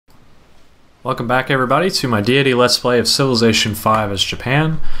Welcome back everybody to my Deity Let's Play of Civilization V as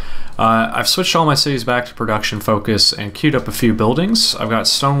Japan. I've switched all my cities back to production focus and queued up a few buildings. I've got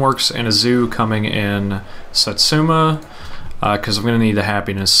stoneworks and a zoo coming in Satsuma because I'm going to need the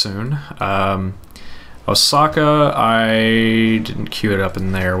happiness soon. Osaka, I didn't queue it up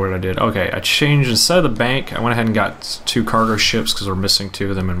in there. What did I do? Okay, I changed, instead of the bank, I went ahead and got 2 cargo ships because we're missing 2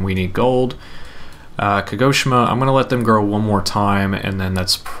 of them and we need gold. Kagoshima, I'm going to let them grow one more time, and then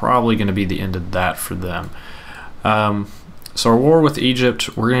that's probably going to be the end of that for them. So our war with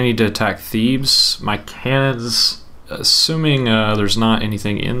Egypt, we're going to need to attack Thebes. My cannons, assuming there's not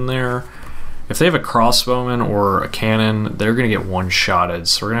anything in there, if they have a crossbowman or a cannon, they're going to get one-shotted,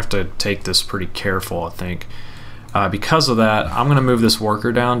 so we're going to have to take this pretty careful, I think. Because of that, I'm going to move this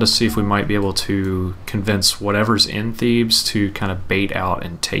worker down to see if we might be able to convince whatever's in Thebes to kind of bait out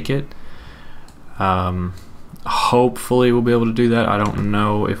and take it. Hopefully we'll be able to do that. I don't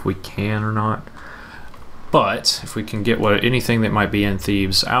know if we can or not, but if we can get anything that might be in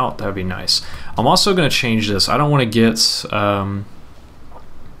Thebes out, that would be nice. I'm also going to change this. I don't want to get an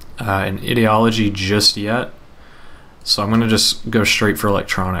ideology just yet, so I'm going to just go straight for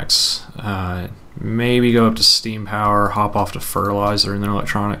electronics. Maybe go up to steam power, hop off to fertilizer, and then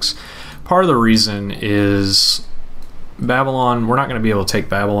electronics. Part of the reason is Babylon, we're not going to be able to take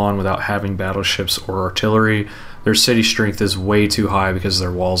Babylon without having battleships or artillery. Their city strength is way too high because of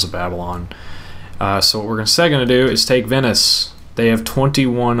their walls of Babylon. So what we're instead going to do is take Venice. They have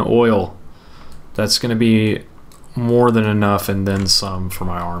 21 oil. That's going to be more than enough and then some for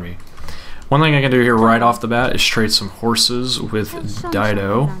my army. One thing I can do here right off the bat is trade some horses with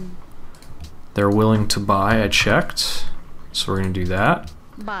Dido. They're willing to buy, I checked. So we're going to do that.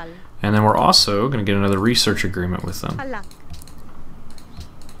 And then we're also going to get another research agreement with them.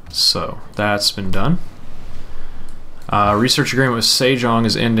 So that's been done. Research agreement with Sejong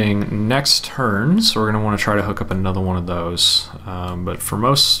is ending next turn, so we're going to want to try to hook up another one of those. But for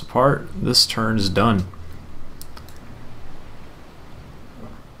most part, this turn is done.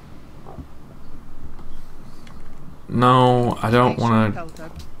 No, I don't want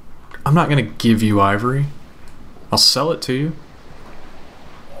to... I'm not going to give you ivory. I'll sell it to you.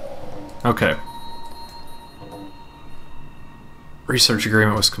 Okay. Research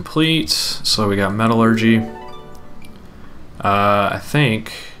agreement was complete, so we got metallurgy. I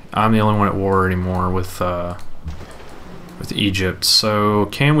think I'm the only one at war anymore with Egypt. So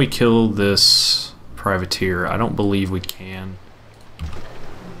can we kill this privateer? I don't believe we can.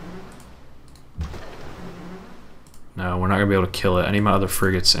 No, we're not gonna be able to kill it. I need my other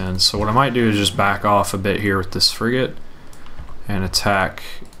frigates in. So what I might do is just back off a bit here with this frigate and attack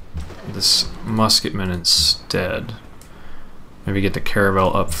this musketman instead. Maybe get the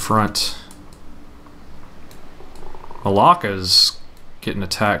caravel up front. Malacca's getting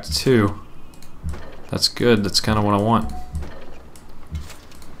attacked too. That's good. That's kind of what I want.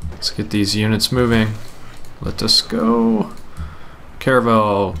 Let's get these units moving. Let us go.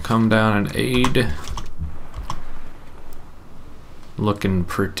 Caravel, come down and aid. Looking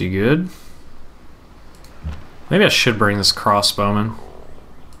pretty good. Maybe I should bring this crossbowman.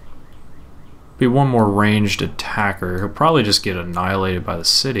 Be one more ranged attacker. He'll probably just get annihilated by the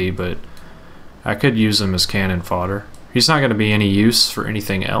city, but I could use him as cannon fodder. He's not going to be any use for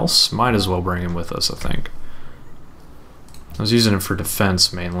anything else. Might as well bring him with us, I think. I was using him for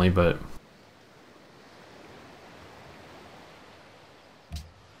defense mainly, but...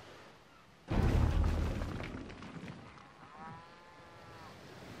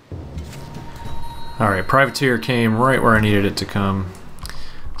 Alright, privateer came right where I needed it to come.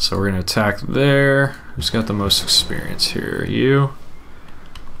 So we're going to attack there. Who's got the most experience here? You.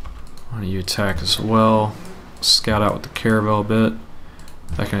 Why don't you attack as well? Scout out with the caravel a bit.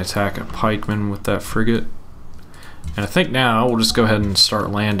 I can attack a pikeman with that frigate. And I think now we'll just go ahead and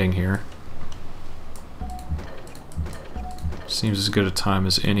start landing here. Seems as good a time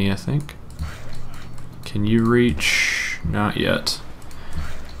as any, I think. Can you reach? Not yet.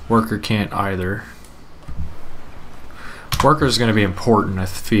 Worker can't either. Worker is going to be important, I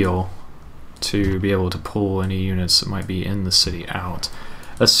feel, to be able to pull any units that might be in the city out.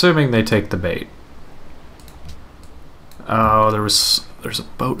 Assuming they take the bait. Oh, there's a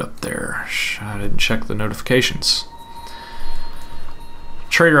boat up there. I didn't check the notifications.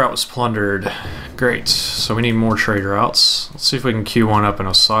 Trade route was plundered. Great. So we need more trade routes. Let's see if we can queue one up in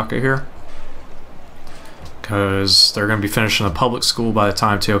Osaka here. Because they're going to be finishing the public school by the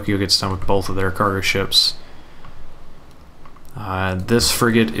time Tokyo gets done with both of their cargo ships. This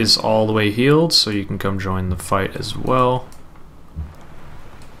frigate is all the way healed, so you can come join the fight as well.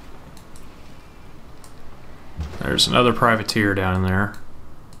 There's another privateer down there.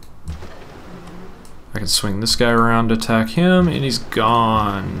 I can swing this guy around to attack him, and he's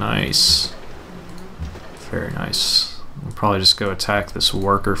gone. Nice. Very nice. I'll probably just go attack this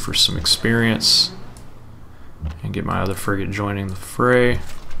worker for some experience and get my other frigate joining the fray.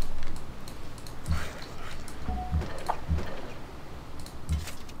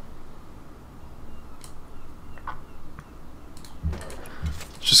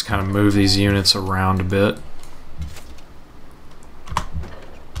 Just kind of move these units around a bit.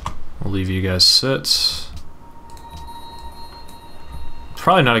 We'll leave you guys sit.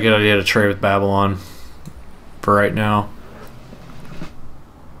 Probably not a good idea to trade with Babylon for right now.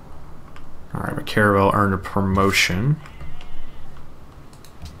 Alright, but Caravel earned a promotion.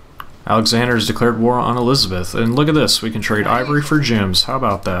 Alexander has declared war on Elizabeth. And look at this, we can trade ivory for gems. How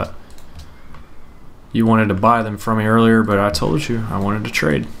about that? You wanted to buy them from me earlier, but I told you I wanted to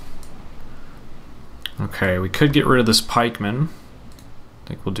trade. Okay, we could get rid of this pikeman. I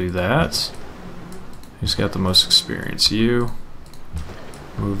think we'll do that. Who's got the most experience? You.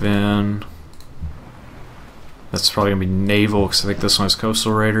 Move in. That's probably going to be naval, because I think this one is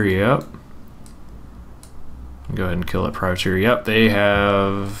coastal raider. Yep. Go ahead and kill that privateer. Yep, they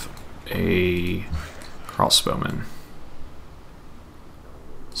have a crossbowman.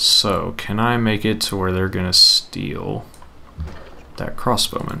 So, can I make it to where they're going to steal that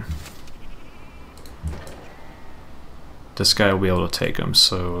crossbowman? This guy will be able to take him,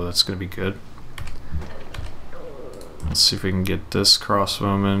 so that's going to be good. Let's see if we can get this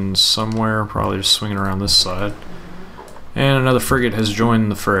crossbowman somewhere, probably just swinging around this side. And another frigate has joined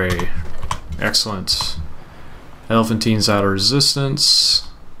the fray. Excellent. Elephantine's out of resistance.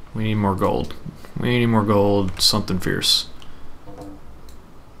 We need more gold. We need more gold, something fierce.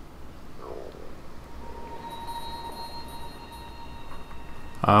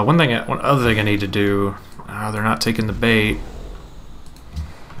 One other thing I need to do. They're not taking the bait.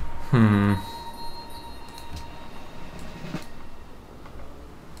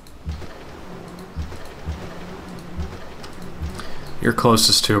 You're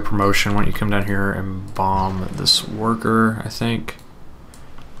closest to a promotion. Why don't you come down here and bomb this worker, I think.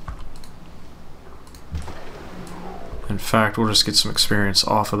 In fact, we'll just get some experience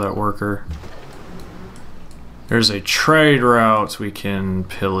off of that worker. There's a trade route we can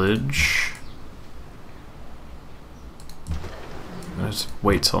pillage. Let's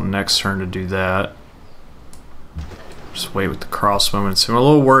wait till next turn to do that. Just wait with the crossbowmen. So I'm a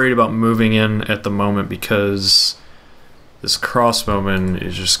little worried about moving in at the moment because this crossbowman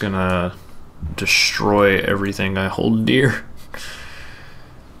is just gonna destroy everything I hold dear.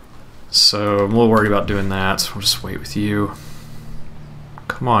 So I'm a little worried about doing that. So we'll just wait with you.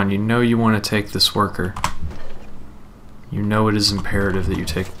 Come on, you know you want to take this worker. You know it is imperative that you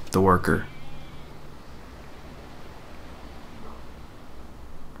take the worker.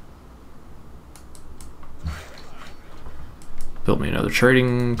 Built me another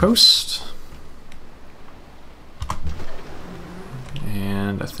trading post.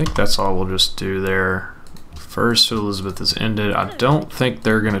 And I think that's all we'll just do there. First Elizabeth has ended. I don't think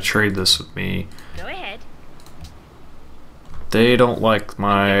they're going to trade this with me. Go ahead. They don't like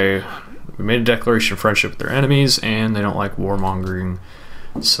my... We made a declaration of friendship with their enemies, and they don't like warmongering.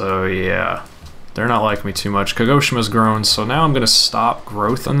 So yeah, they're not liking me too much. Kagoshima's grown, so now I'm going to stop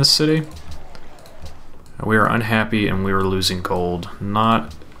growth in the city. We are unhappy and we are losing gold.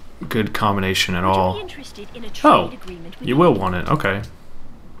 Not a good combination at all. Oh, you will want it. Okay.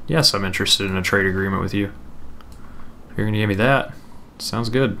 Yes, I'm interested in a trade agreement with you. You're going to give me that. Sounds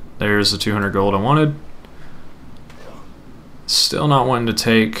good. There's the 200 gold I wanted. Still not wanting to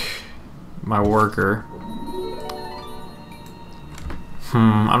take my worker.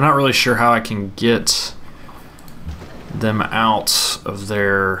 I'm not really sure how I can get them out of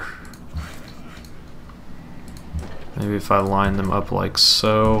their... Maybe if I line them up like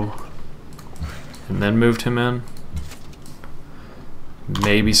so, and then moved him in.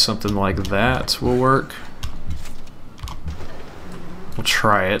 Maybe something like that will work. We'll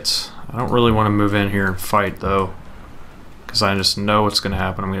try it. I don't really want to move in here and fight though, because I just know what's going to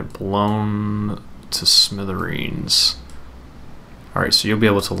happen. I'm going to get blown to smithereens. Alright, so you'll be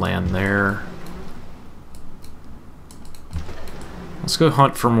able to land there. Let's go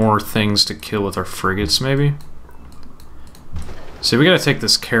hunt for more things to kill with our frigates maybe. See, we gotta take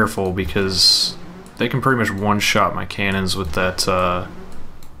this careful because they can pretty much one-shot my cannons with that,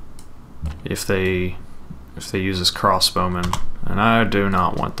 if they use this crossbowman. And I do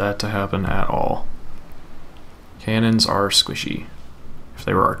not want that to happen at all. Cannons are squishy. If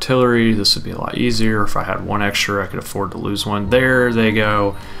they were artillery, this would be a lot easier. If I had one extra, I could afford to lose one. There they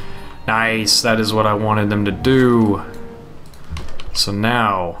go. Nice, that is what I wanted them to do. So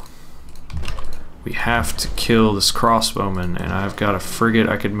now, We have to kill this crossbowman, and I've got a frigate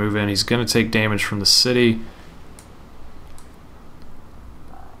I could move in. He's going to take damage from the city.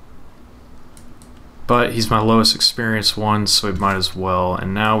 But he's my lowest experience one, so we might as well.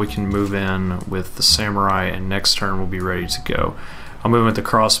 And now we can move in with the samurai, and next turn we'll be ready to go. I'll move in with the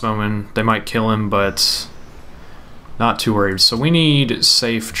crossbowman. They might kill him, but not too worried. So we need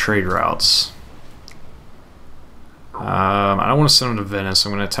safe trade routes. I don't want to send him to Venice.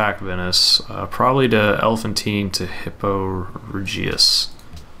 I'm going to attack Venice. Probably to Elephantine to Hippo Regius.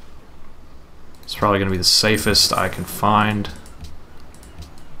 It's probably going to be the safest I can find.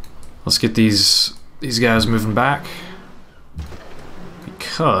 Let's get these guys moving back,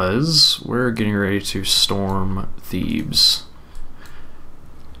 because we're getting ready to storm Thebes.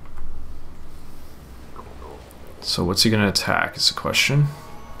 So what's he going to attack is the question.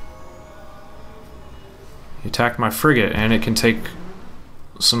 He attacked my frigate, and it can take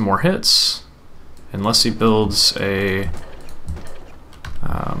some more hits unless he builds a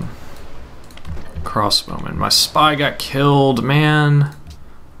crossbowman. My spy got killed, man.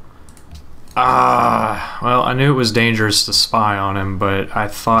 Well, I knew it was dangerous to spy on him, but I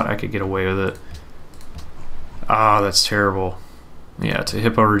thought I could get away with it. That's terrible. Yeah, to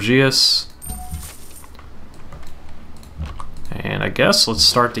Hippo Regius. And I guess let's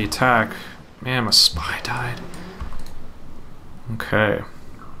start the attack. Man, my spy died. Okay.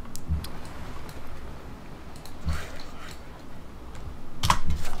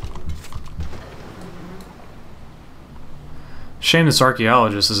 Shame this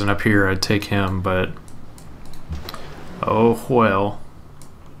archaeologist isn't up here. I'd take him, but oh well.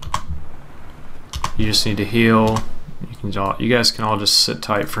 You just need to heal. You guys can all just sit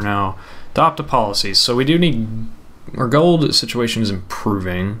tight for now. Adopt a policy. So we do need, our gold situation is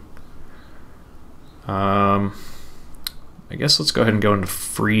improving. I guess let's go ahead and go into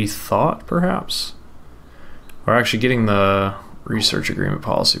free thought, perhaps. Or actually, getting the research agreement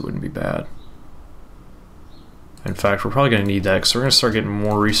policy wouldn't be bad. In fact, we're probably going to need that, because we're going to start getting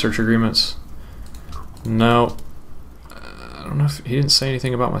more research agreements. No. I don't know if he didn't say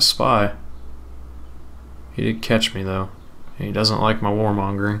anything about my spy. He did catch me, though. And he doesn't like my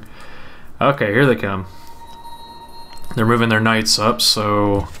warmongering. Okay, here they come. They're moving their knights up,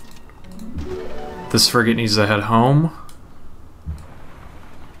 so this frigate needs to head home.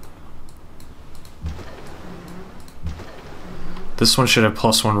 This one should have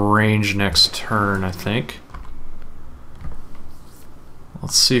 +1 range next turn, I think.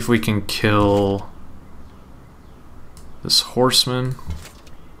 Let's see if we can kill this horseman,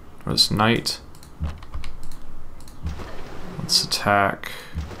 or this knight. Let's attack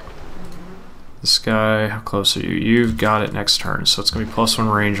this guy. How close are you? You've got it next turn, so it's going to be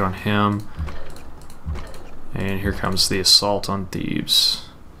 +1 range on him. And here comes the assault on Thebes.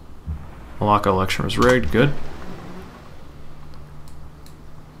 Malacca election was rigged. Good.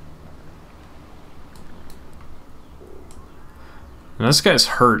 Now this guy's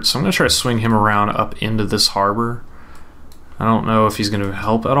hurt, so I'm going to try to swing him around up into this harbor. I don't know if he's going to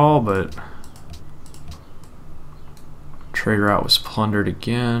help at all, but trade route was plundered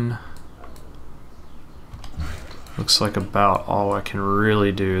again. Looks like about all I can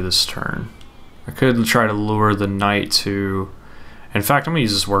really do this turn. I could try to lure the knight to... In fact, I'm going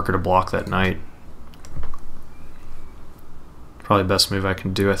to use this worker to block that knight. Probably the best move I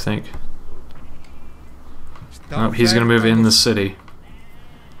can do, I think. Oh, he's going to move in the city.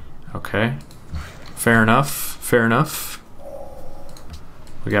 Okay. Fair enough. Fair enough.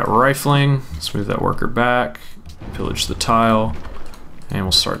 We got rifling. Let's move that worker back. Pillage the tile. And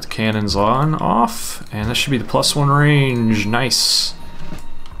we'll start the cannons off. And this should be the +1 range. Nice.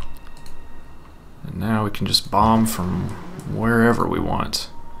 And now we can just bomb from wherever we want.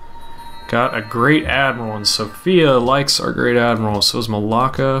 Got a great admiral, and Sophia likes our great admiral. So is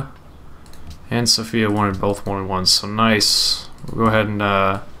Malacca. And Sophia both wanted one, so nice. We'll go ahead and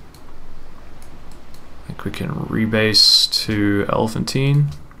I think we can rebase to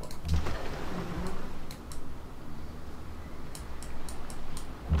Elephantine.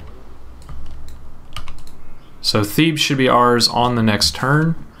 So Thebes should be ours on the next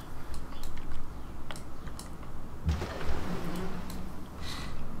turn.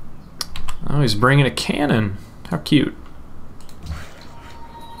 Oh, he's bringing a cannon. How cute.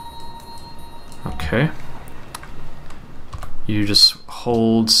 Okay. You just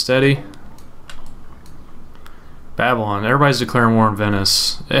hold steady. Babylon. Everybody's declaring war on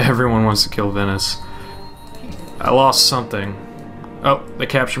Venice. Everyone wants to kill Venice. I lost something. Oh, they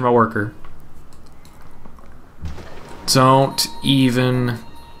captured my worker. Don't even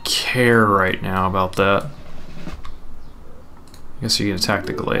care right now about that. I guess you can attack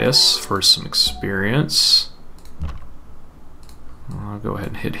the glass for some experience. I'll go ahead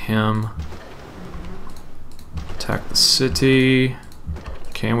and hit him. Attack the city.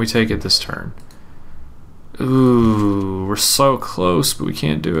 Can we take it this turn? Ooh, we're so close, but we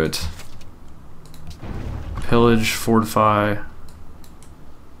can't do it. Pillage, fortify.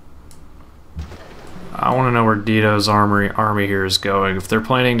 I want to know where Dito's army here is going. If they're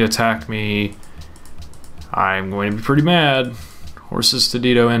planning to attack me, I'm going to be pretty mad. Horses to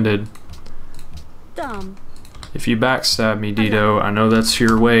Dito ended. Dumb. If you backstab me, Dito, I know that's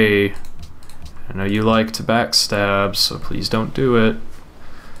your way. I know you like to backstab, so please don't do it.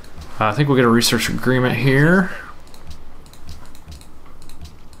 I think we'll get a research agreement here.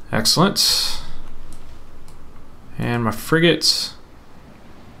 Excellent. And my frigate.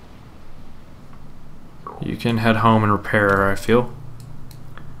 You can head home and repair, I feel.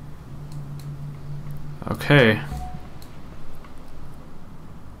 Okay.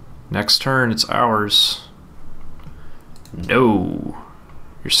 Next turn, it's ours. No.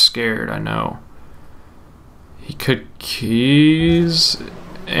 You're scared, I know. He could keys,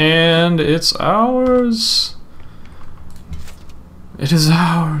 and it's ours. It is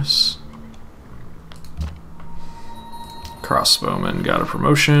ours. Crossbowman got a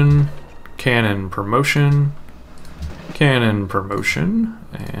promotion. Cannon promotion. Cannon promotion.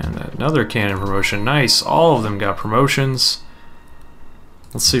 And another cannon promotion. Nice. All of them got promotions.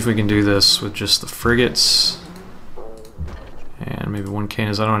 Let's see if we can do this with just the frigates. And maybe one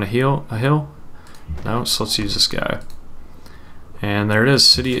cannon. Is that on a hill? No, so let's use this guy. And there it is.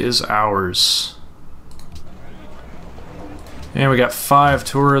 City is ours. And we got 5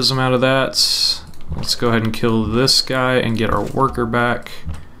 tourism out of that. Let's go ahead and kill this guy and get our worker back.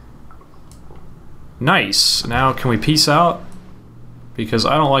 Nice. Now can we peace out? Because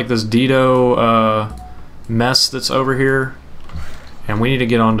I don't like this Dito mess that's over here. And we need to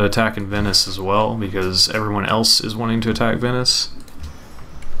get on to attacking Venice as well, because everyone else is wanting to attack Venice.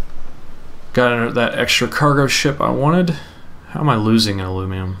 Got that extra cargo ship I wanted. How am I losing in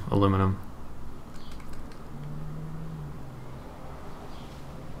aluminum?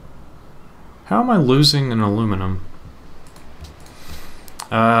 How am I losing in aluminum?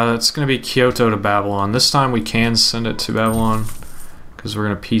 It's going to be Kyoto to Babylon. This time we can send it to Babylon, because we're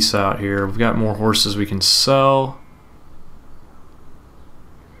going to peace out here. We've got more horses we can sell.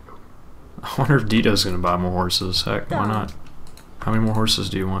 I wonder if Dito's going to buy more horses. Heck, why not? How many more horses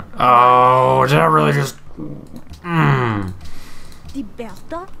do you want? Oh, did I really just... I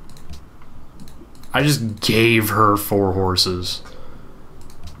just gave her 4 horses.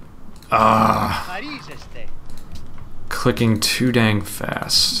 Clicking too dang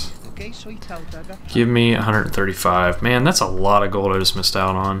fast. Give me 135. Man, that's a lot of gold I just missed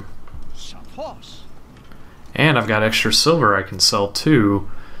out on. And I've got extra silver I can sell too.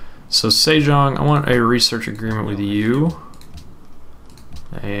 So Sejong, I want a research agreement with you.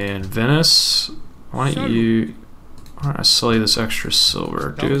 And Venice, why don't I sell you this extra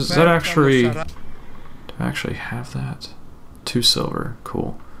silver? Dude, is that actually... Do I actually have that? 2 silver,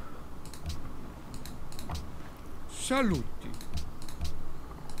 cool. So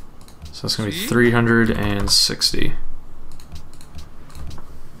that's going to be 360.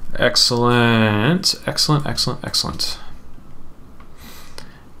 Excellent. Excellent, excellent, excellent.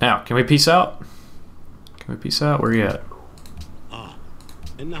 Now, can we peace out? Can we peace out? Where are you at?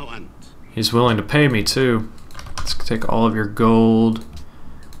 He's willing to pay me too. Let's take all of your gold.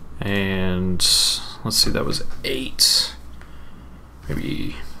 And let's see, that was 8.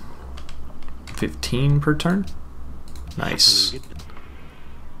 Maybe 15 per turn? Nice.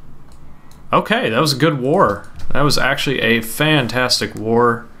 Okay, that was a good war. That was actually a fantastic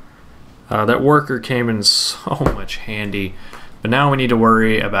war. That worker came in so much handy. But now we need to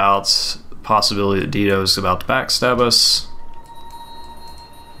worry about the possibility that Dito's about to backstab us.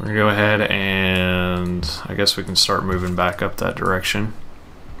 We're gonna go ahead and I guess we can start moving back up that direction.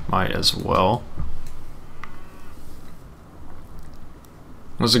 Might as well.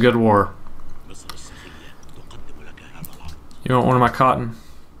 It was a good war. You want one of my cotton?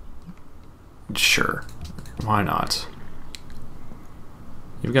 Sure. Why not?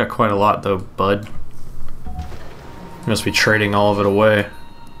 You've got quite a lot though, bud. You must be trading all of it away.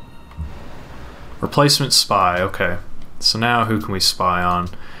 Replacement spy, okay. So now who can we spy on?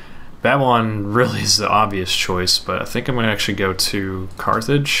 Babylon really is the obvious choice, but I think I'm going to actually go to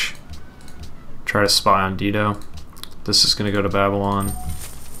Carthage. Try to spy on Dito. This is going to go to Babylon.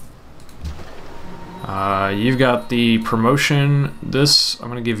 You've got the promotion. This, I'm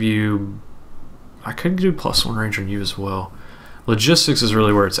going to give you... I could do +1 range on you as well. Logistics is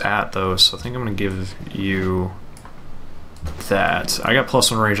really where it's at though, so I think I'm going to give you that. I got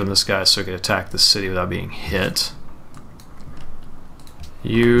 +1 range on this guy so I could attack the city without being hit.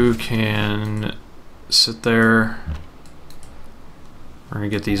 You can sit there. We're gonna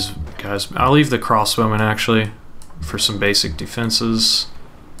get these guys. I'll leave the crossbowmen actually for some basic defenses.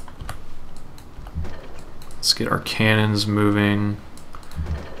 Let's get our cannons moving.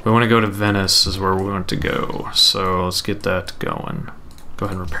 We want to go to Venice is where we want to go. So let's get that going. Go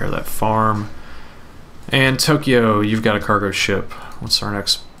ahead and repair that farm. And Tokyo, you've got a cargo ship. What's our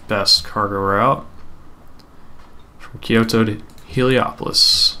next best cargo route? From Kyoto to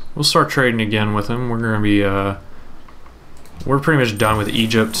Heliopolis. We'll start trading again with him. We're going to be, we're pretty much done with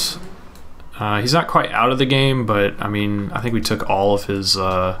Egypt. He's not quite out of the game, but I mean, I think we took all of his,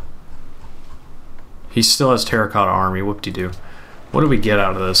 he still has terracotta army, whoop-de-doo. What did we get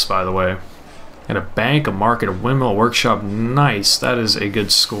out of this, by the way? And a bank, a market, a windmill, a workshop. Nice, that is a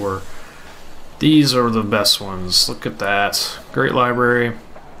good score. These are the best ones. Look at that. Great library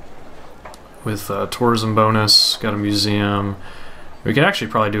with tourism bonus. Got a museum. We could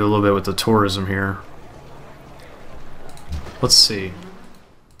actually probably do a little bit with the tourism here. Let's see.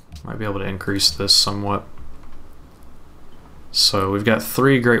 Might be able to increase this somewhat. So we've got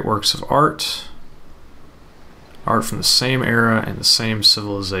 3 great works of art. Art from the same era and the same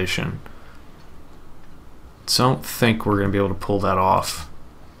civilization. Don't think we're going to be able to pull that off.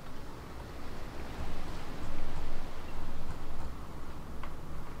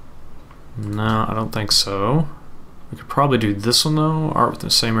 No, I don't think so. We could probably do this one though. Art with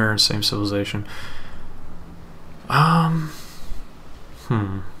the same era and same civilization. I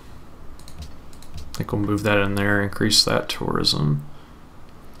think we'll move that in there, increase that tourism.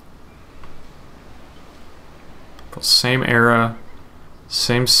 But same era,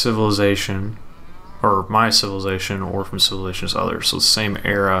 same civilization, or my civilization, or from civilizations others. So the same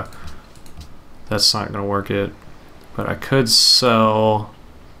era. That's not going to work it. But I could sell.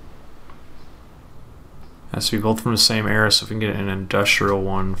 Has to be both from the same era, so if we can get an industrial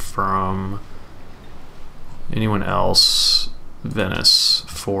one from anyone else, Venice,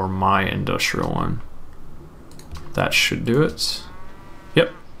 for my industrial one. That should do it.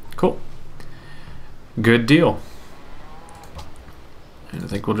 Yep, cool. Good deal. And I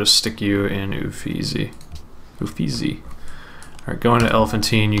think we'll just stick you in Uffizi. Uffizi. Alright, go into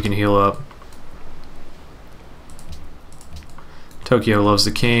Elephantine, you can heal up. Tokyo loves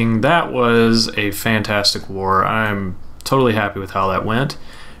the king. That was a fantastic war. I'm totally happy with how that went.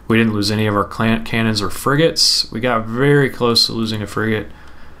 We didn't lose any of our cannons or frigates. We got very close to losing a frigate.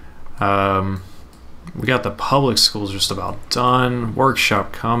 We got the public schools just about done.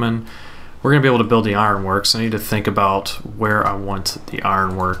 Workshop coming. We're going to be able to build the ironworks. I need to think about where I want the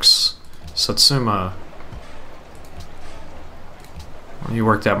ironworks. Satsuma. When you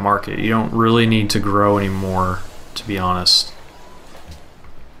work that market, you don't really need to grow anymore, to be honest.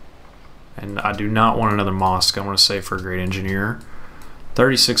 And I do not want another mosque. I want to save for a great engineer.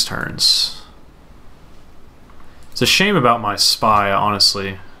 36 turns. It's a shame about my spy,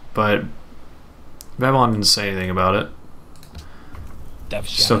 honestly, but Babylon didn't say anything about it.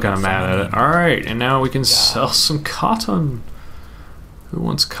 Still kind of mad at it. Alright, and now we can sell some cotton. Who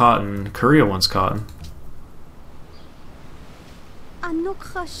wants cotton? Korea wants cotton.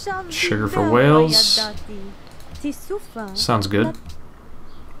 Sugar for whales. Sounds good.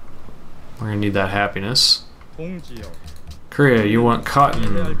 We're gonna need that happiness. Korea, you want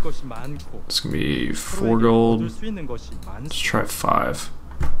cotton? It's gonna be 4 gold. Let's try 5.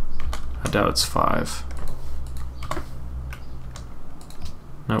 I doubt it's 5.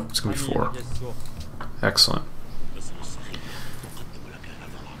 Nope, it's gonna be 4. Excellent.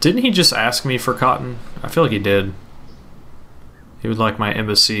 Didn't he just ask me for cotton? I feel like he did. He would like my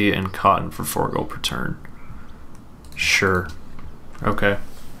embassy and cotton for 4 gold per turn. Sure. Okay.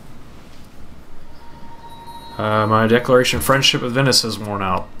 My declaration of friendship with Venice has worn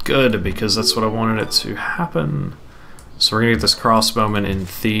out. Good, because that's what I wanted it to happen. So we're gonna get this crossbowman in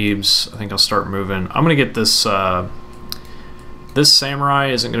Thebes. I think I'll start moving. I'm gonna get this. This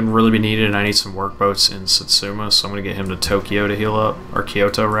samurai isn't gonna really be needed, and I need some workboats in Satsuma, so I'm gonna get him to Tokyo to heal up, or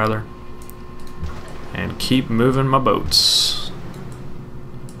Kyoto rather, and keep moving my boats.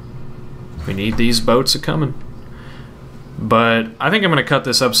 We need these boats a-coming. But I think I'm going to cut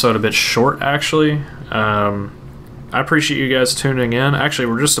this episode a bit short, actually. I appreciate you guys tuning in. Actually,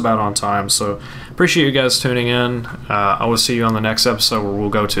 we're just about on time, so appreciate you guys tuning in. I will see you on the next episode where we'll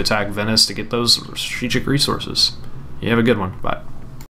go to attack Venice to get those strategic resources. You have a good one. Bye.